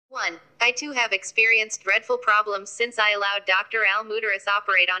1. I too have experienced dreadful problems since I allowed Dr. Almuderis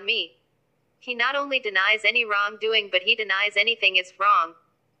operate on me. He not only denies any wrongdoing but he denies anything is wrong.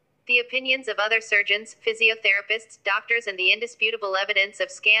 The opinions of other surgeons, physiotherapists, doctors and the indisputable evidence of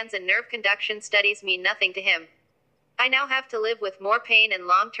scans and nerve conduction studies mean nothing to him. I now have to live with more pain and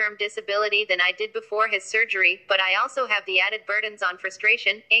long-term disability than I did before his surgery, but I also have the added burdens on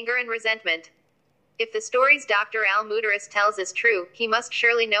frustration, anger and resentment. If the stories Dr. Almuderis tells is true, he must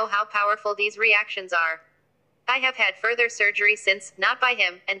surely know how powerful these reactions are. I have had further surgery since, not by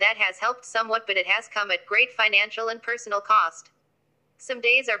him, and that has helped somewhat, but it has come at great financial and personal cost. Some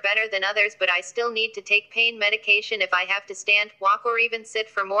days are better than others, but I still need to take pain medication if I have to stand, walk or even sit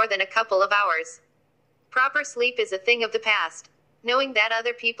for more than a couple of hours. Proper sleep is a thing of the past. Knowing that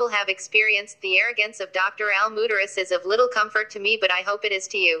other people have experienced the arrogance of Dr. Almuderis is of little comfort to me, but I hope it is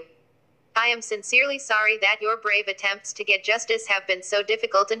to you. I am sincerely sorry that your brave attempts to get justice have been so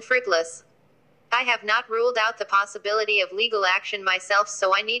difficult and fruitless. I have not ruled out the possibility of legal action myself,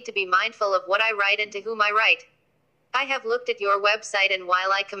 so I need to be mindful of what I write and to whom I write. I have looked at your website, and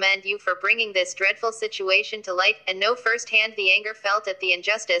while I commend you for bringing this dreadful situation to light, and know firsthand the anger felt at the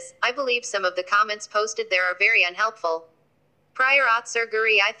injustice, I believe some of the comments posted there are very unhelpful. Prior to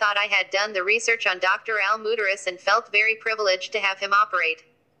surgery, I thought I had done the research on Dr. Almuderis and felt very privileged to have him operate.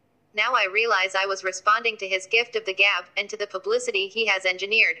 Now I realize I was responding to his gift of the gab, and to the publicity he has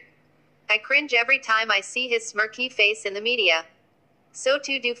engineered. I cringe every time I see his smirky face in the media. So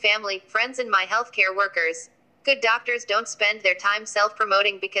too do family, friends and my healthcare workers. Good doctors don't spend their time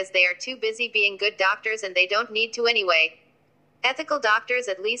self-promoting because they are too busy being good doctors, and they don't need to anyway. Ethical doctors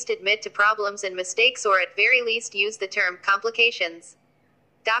at least admit to problems and mistakes, or at very least use the term complications.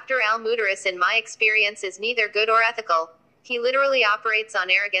 Dr. Almuderis, in my experience, is neither good or ethical. He literally operates on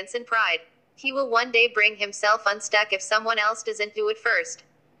arrogance and pride. He will one day bring himself unstuck if someone else doesn't do it first.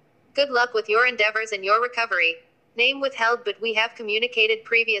 Good luck with your endeavors and your recovery. Name withheld, but we have communicated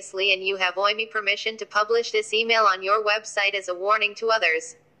previously and you have me permission to publish this email on your website as a warning to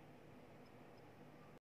others.